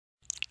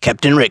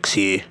Captain Rex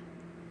here,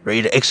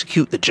 ready to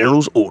execute the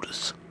General's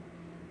orders.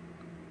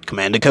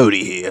 Commander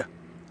Cody here,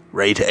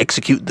 ready to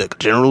execute the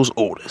General's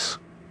orders.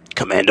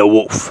 Commander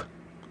Wolf,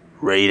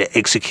 ready to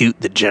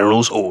execute the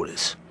General's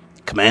orders.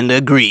 Commander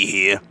Agree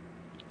here,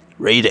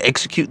 ready to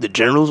execute the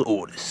General's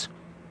orders.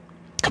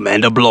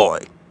 Commander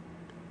Bloy,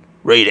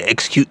 ready to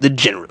execute the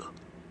General.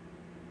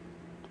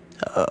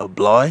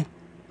 Bloy,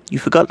 you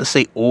forgot to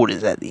say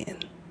orders at the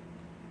end.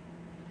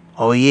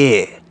 Oh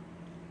yeah,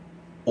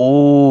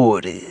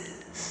 orders.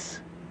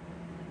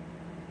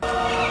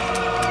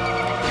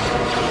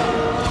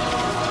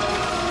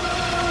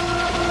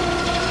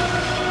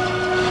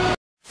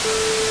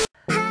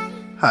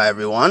 Hi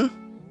everyone,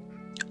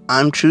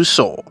 I'm True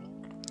Soul,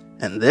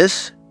 and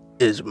this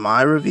is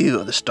my review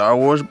of the Star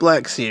Wars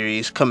Black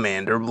Series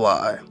Commander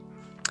Bly.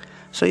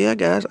 So yeah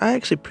guys, I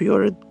actually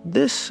pre-ordered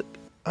this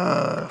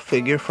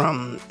figure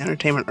from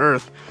Entertainment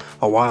Earth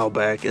a while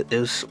back. It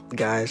is,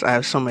 guys, I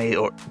have so many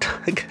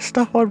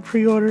stuff on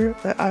pre-order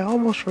that I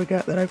almost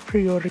forgot that I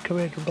pre-ordered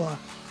Commander Bly.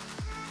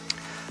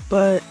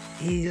 But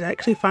he's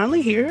actually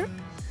finally here.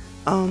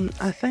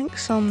 I think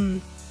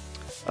some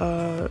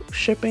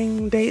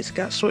shipping dates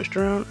got switched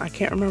around. I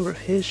can't remember if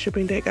his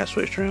shipping date got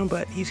switched around,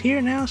 but he's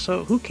here now,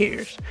 so who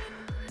cares?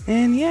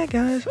 And yeah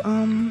guys,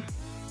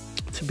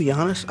 to be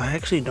honest, I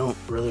actually don't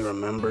really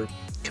remember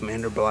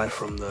Commander Bly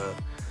from the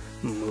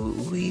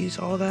movies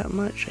all that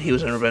much. He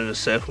was in Revenge of the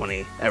Sith when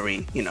he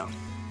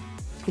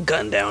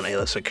gunned down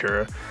Aayla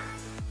Secura,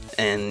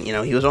 and you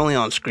know, he was only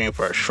on screen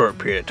for a short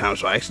period of time,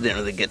 so I actually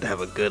didn't really get to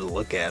have a good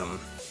look at him.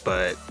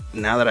 But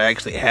now that I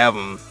actually have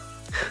him,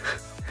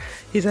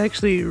 he's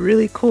actually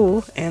really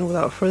cool, and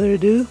without further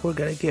ado, we're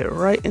gonna get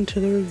right into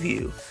the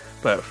review.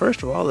 But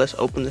first of all, let's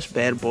open this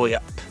bad boy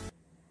up.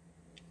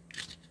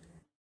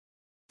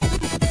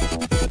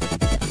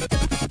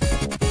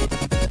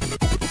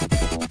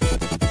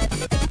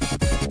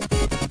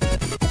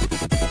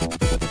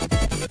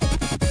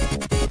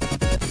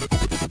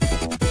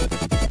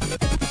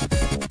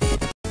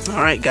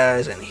 Alright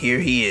guys, and here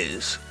he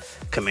is,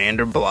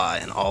 Commander Bly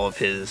in all of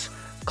his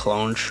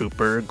clone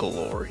trooper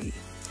glory.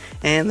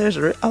 And there's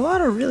a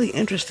lot of really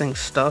interesting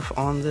stuff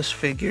on this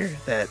figure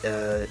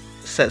that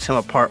sets him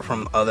apart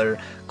from other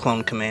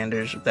clone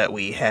commanders that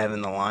we have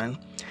in the line.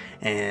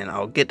 And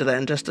I'll get to that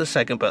in just a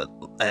second, but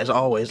as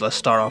always, let's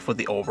start off with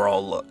the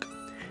overall look.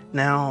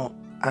 Now,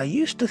 I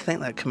used to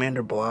think that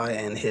Commander Bly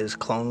and his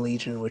clone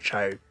legion, which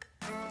I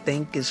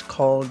think is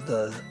called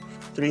the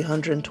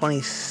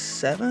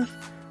 327th?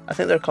 I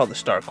think they're called the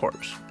Star Corps.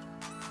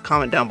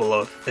 Comment down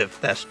below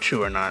if that's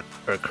true or not,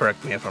 or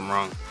correct me if I'm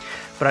wrong.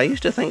 But I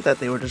used to think that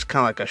they were just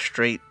kind of like a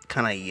straight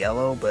kind of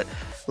yellow, but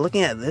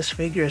looking at this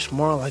figure, it's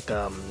more like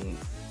a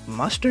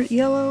mustard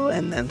yellow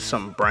and then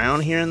some brown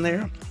here and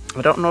there.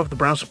 I don't know if the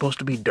brown's supposed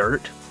to be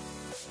dirt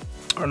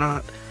or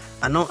not.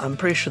 I'm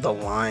pretty sure the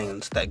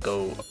lines that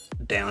go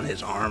down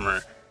his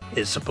armor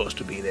is supposed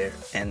to be there.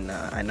 And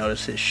I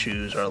noticed his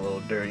shoes are a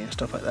little dirty and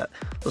stuff like that.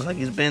 Looks like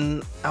he's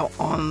been out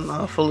on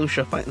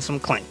Felucia fighting some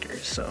clankers,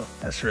 so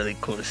that's really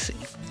cool to see.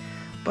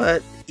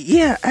 But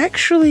yeah,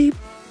 actually,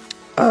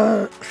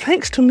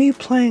 thanks to me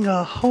playing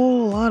a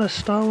whole lot of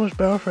Star Wars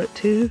Battlefront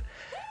 2,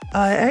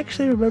 I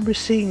actually remember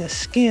seeing a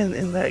skin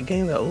in that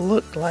game that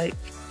looked like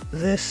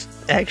this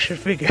action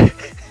figure.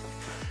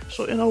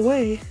 So in a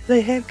way,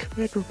 they had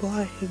Commander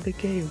Bly in the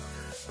game.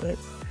 But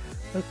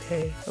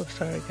okay, I'm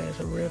sorry guys,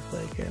 I'm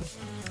rambling again.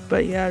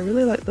 But yeah, I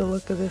really like the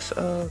look of this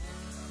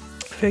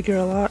figure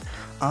a lot.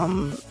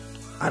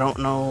 I don't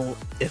know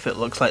if it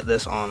looks like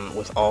this on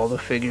with all the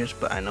figures,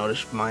 but I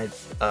noticed my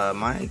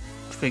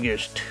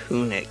figure's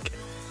tunic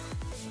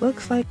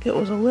looks like it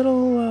was a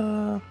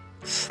little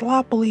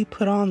sloppily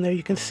put on there.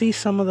 You can see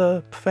some of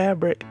the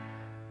fabric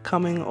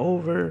coming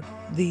over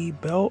the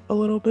belt a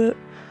little bit.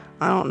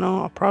 I don't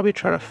know, I'll probably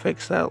try to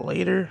fix that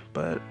later,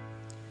 but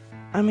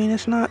I mean,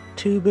 it's not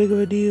too big of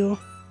a deal.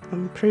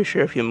 I'm pretty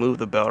sure if you move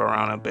the belt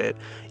around a bit,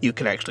 you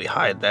can actually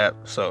hide that,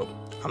 so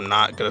I'm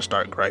not gonna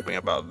start griping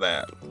about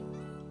that.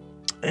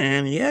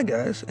 And yeah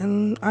guys,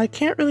 and I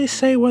can't really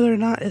say whether or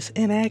not it's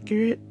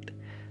inaccurate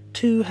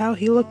to how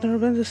he looked in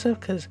Revenge of the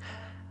Sith, because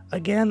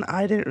again,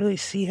 I didn't really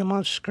see him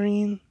on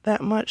screen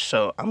that much,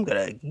 so I'm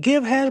gonna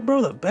give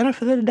Hasbro the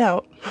benefit of the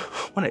doubt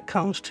when it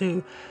comes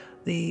to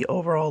the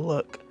overall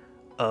look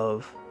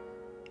of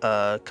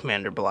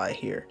Commander Bly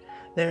here.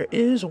 There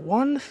is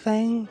one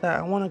thing that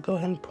I want to go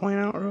ahead and point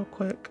out real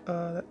quick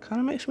that kind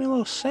of makes me a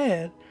little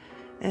sad,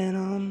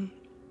 and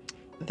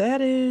that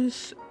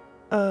is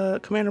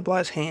Commander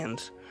Bly's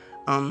hands.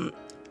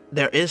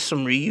 There is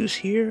some reuse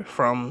here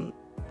from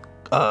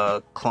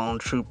clone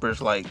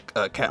troopers like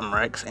Captain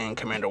Rex and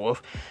Commander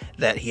Wolf,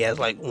 that he has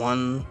like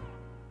one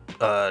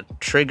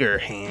trigger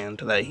hand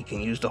that he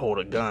can use to hold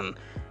a gun,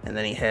 and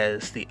then he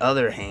has the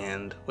other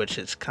hand, which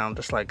is kind of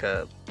just like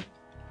a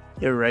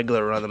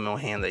irregular run-of-the-mill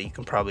hand that you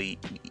can probably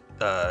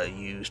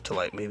use to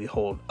like maybe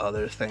hold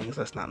other things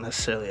that's not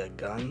necessarily a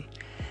gun.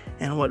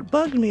 And what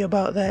bugged me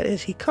about that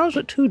is he comes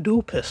with 2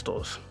 dual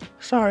pistols.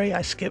 Sorry,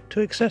 I skipped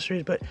 2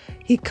 accessories, but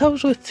he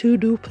comes with 2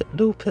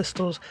 dual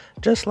pistols,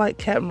 just like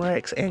Captain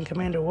Rex and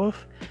Commander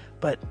Wolf.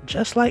 But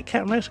just like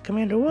Captain Rex and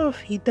Commander Wolf,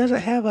 he doesn't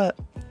have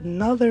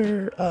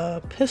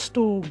another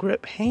pistol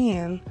grip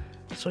hand,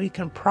 so he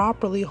can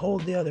properly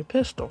hold the other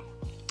pistol.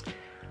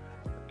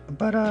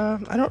 But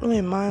I don't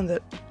really mind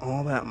that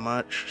all that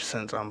much,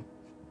 since I'm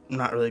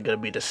not really going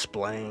to be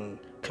displaying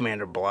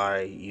Commander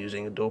Bly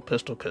using a dual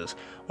pistol, because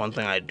one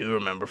thing I do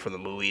remember from the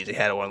movies, he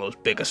had one of those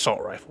big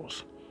assault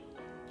rifles.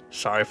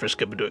 Sorry for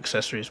skipping to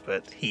accessories,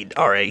 but he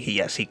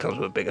comes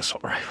with a big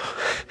assault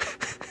rifle.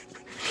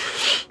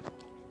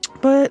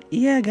 But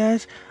yeah,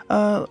 guys,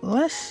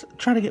 let's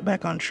try to get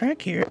back on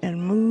track here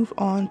and move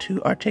on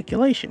to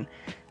articulation.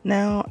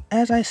 Now,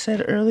 as I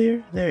said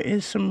earlier, there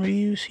is some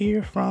reuse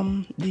here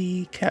from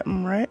the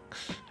Captain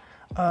Rex.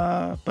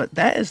 But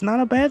that is not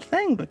a bad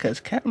thing, because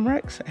Captain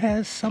Rex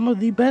has some of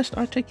the best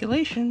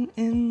articulation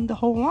in the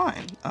whole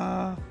line,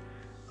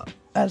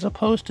 as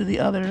opposed to the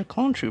other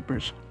clone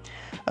troopers.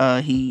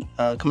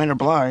 Commander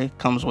Bly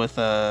comes with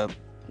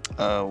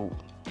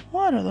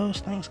what are those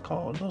things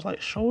called? Those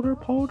like shoulder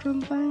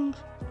pauldron things?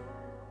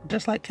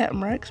 Just like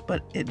Captain Rex,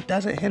 but it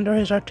doesn't hinder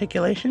his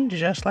articulation,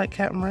 just like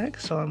Captain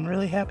Rex, so I'm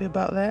really happy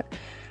about that.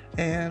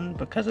 And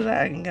because of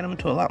that, I can get him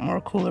into a lot more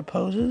cooler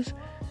poses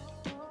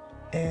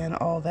and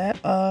all that.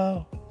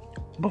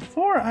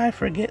 Before I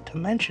forget to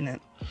mention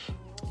it,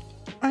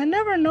 I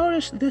never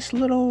noticed this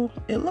little,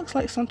 it looks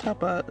like some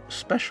type of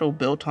special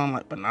built-on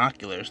like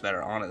binoculars that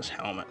are on his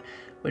helmet,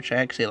 which I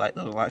actually like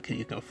those a lot because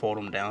you can fold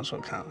them down, so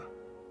kind of,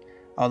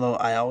 although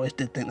I always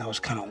did think that was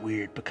kind of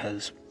weird,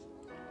 because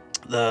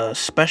the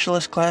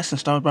specialist class in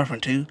Star Wars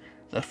Battlefront 2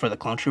 for the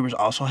clone troopers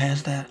also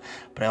has that,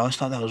 but I always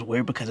thought that was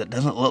weird because it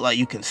doesn't look like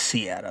you can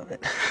see out of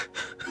it.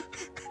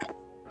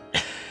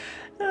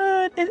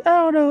 I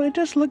don't know, it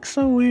just looks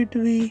so weird to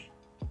me.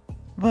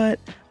 But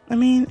I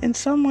mean, in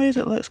some ways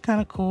it looks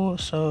kind of cool.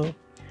 So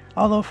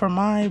although for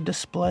my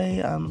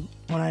display,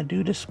 when I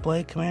do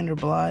display Commander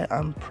Bly,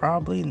 I'm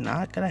probably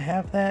not gonna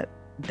have that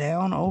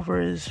down over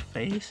his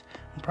face.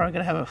 I'm probably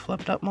gonna have it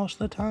flipped up most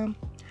of the time,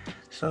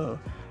 so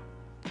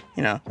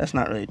you know, that's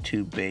not really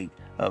too big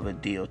of a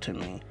deal to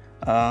me.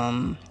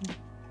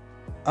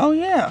 Oh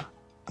yeah,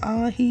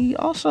 he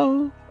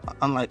also,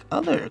 unlike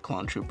other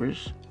clone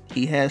troopers,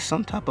 he has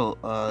some type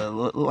of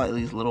like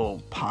these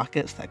little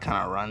pockets that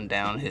kind of run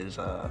down his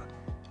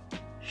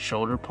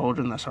shoulder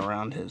pauldron that's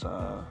around his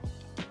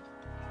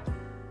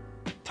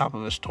top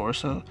of his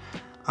torso.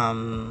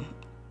 I'm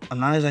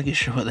not exactly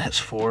sure what that's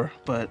for,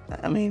 but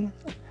I mean,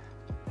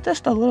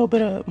 just a little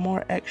bit of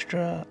more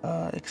extra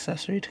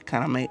accessory to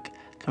kind of make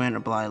Commander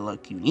Bly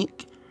look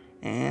unique.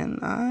 And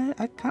I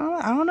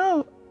don't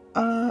know,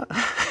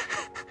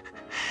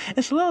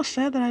 it's a little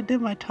sad that I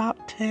did my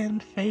top 10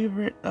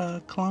 favorite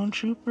clone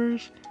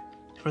troopers.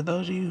 For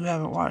those of you who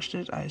haven't watched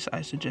it, I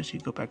suggest you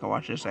go back and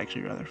watch it. It's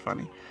actually rather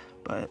funny.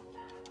 But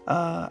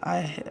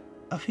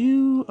a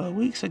few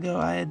weeks ago,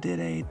 I did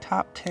a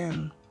top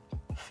 10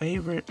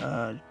 favorite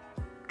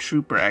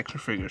trooper action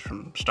figures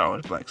from Star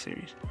Wars Black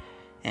Series,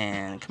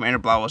 and Commander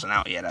Bly wasn't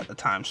out yet at the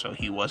time, so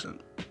he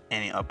wasn't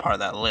a part of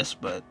that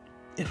list. But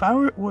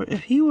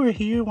if he were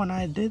here when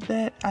I did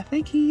that, I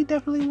think he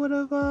definitely would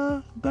have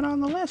been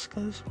on the list,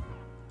 because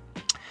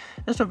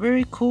it's a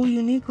very cool,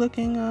 unique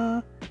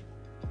looking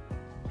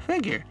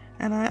figure.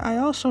 And I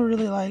also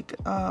really like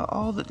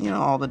all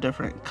the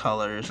different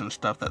colors and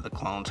stuff that the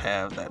clones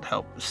have that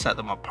help set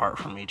them apart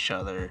from each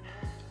other.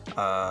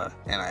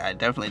 And I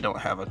definitely don't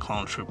have a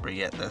clone trooper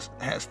yet that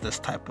has this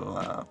type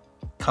of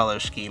color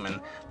scheme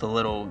and the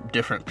little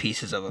different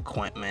pieces of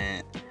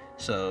equipment.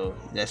 So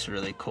that's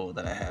really cool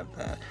that I have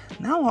that.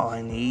 Now all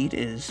I need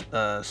is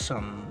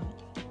some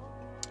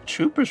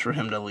troopers for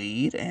him to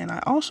lead, and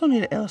I also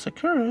need an Aayla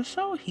Secura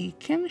so he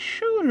can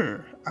shoot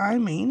her. I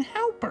mean,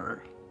 help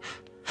her.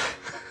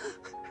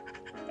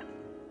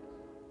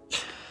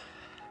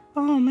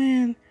 Oh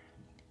man.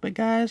 But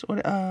guys,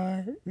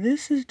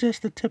 this is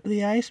just the tip of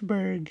the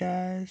iceberg,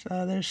 guys.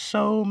 There's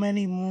so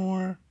many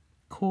more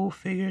cool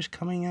figures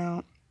coming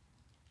out.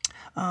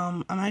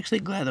 I'm actually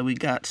glad that we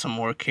got some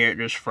more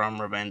characters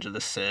from Revenge of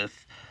the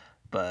Sith,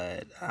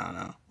 but I don't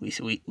know.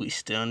 We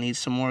still need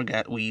some more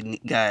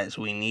guys.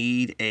 We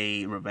need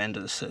a Revenge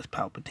of the Sith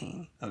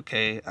Palpatine.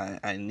 Okay,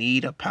 I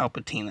need a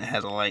Palpatine that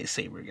has a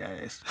lightsaber,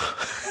 guys.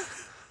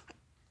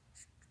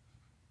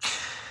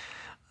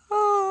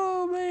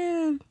 Oh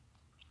man.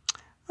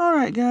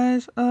 Alright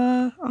guys,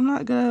 I'm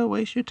not gonna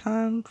waste your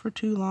time for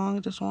too long. I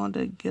just wanted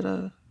to get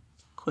a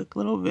quick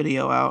little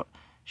video out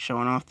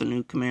showing off the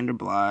new Commander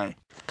Bly.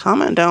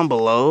 Comment down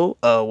below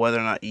whether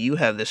or not you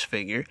have this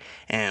figure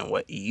and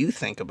what you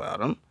think about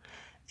him.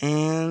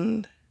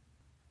 And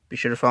Be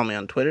sure to follow me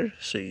on Twitter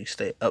so you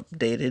stay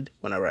updated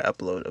whenever I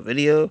upload a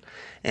video.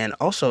 And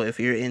also,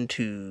 if you're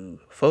into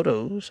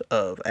photos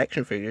of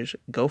action figures,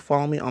 go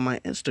follow me on my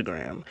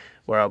Instagram,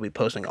 where I'll be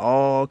posting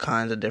all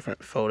kinds of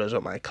different photos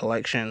of my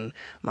collection,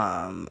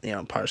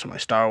 parts of my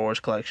Star Wars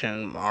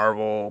collection,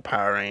 Marvel,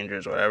 Power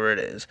Rangers, whatever it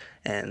is.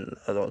 And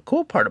the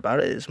cool part about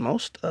it is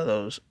most of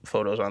those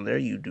photos on there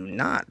you do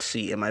not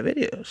see in my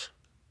videos.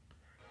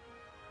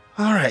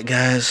 Alright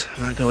guys,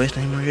 I'm not gonna waste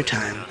any more of your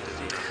time.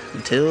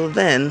 Until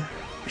then,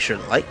 be sure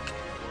to like,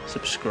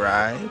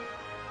 subscribe,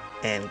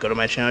 and go to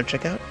my channel to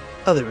check out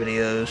other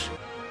videos.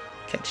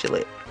 Catch you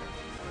later.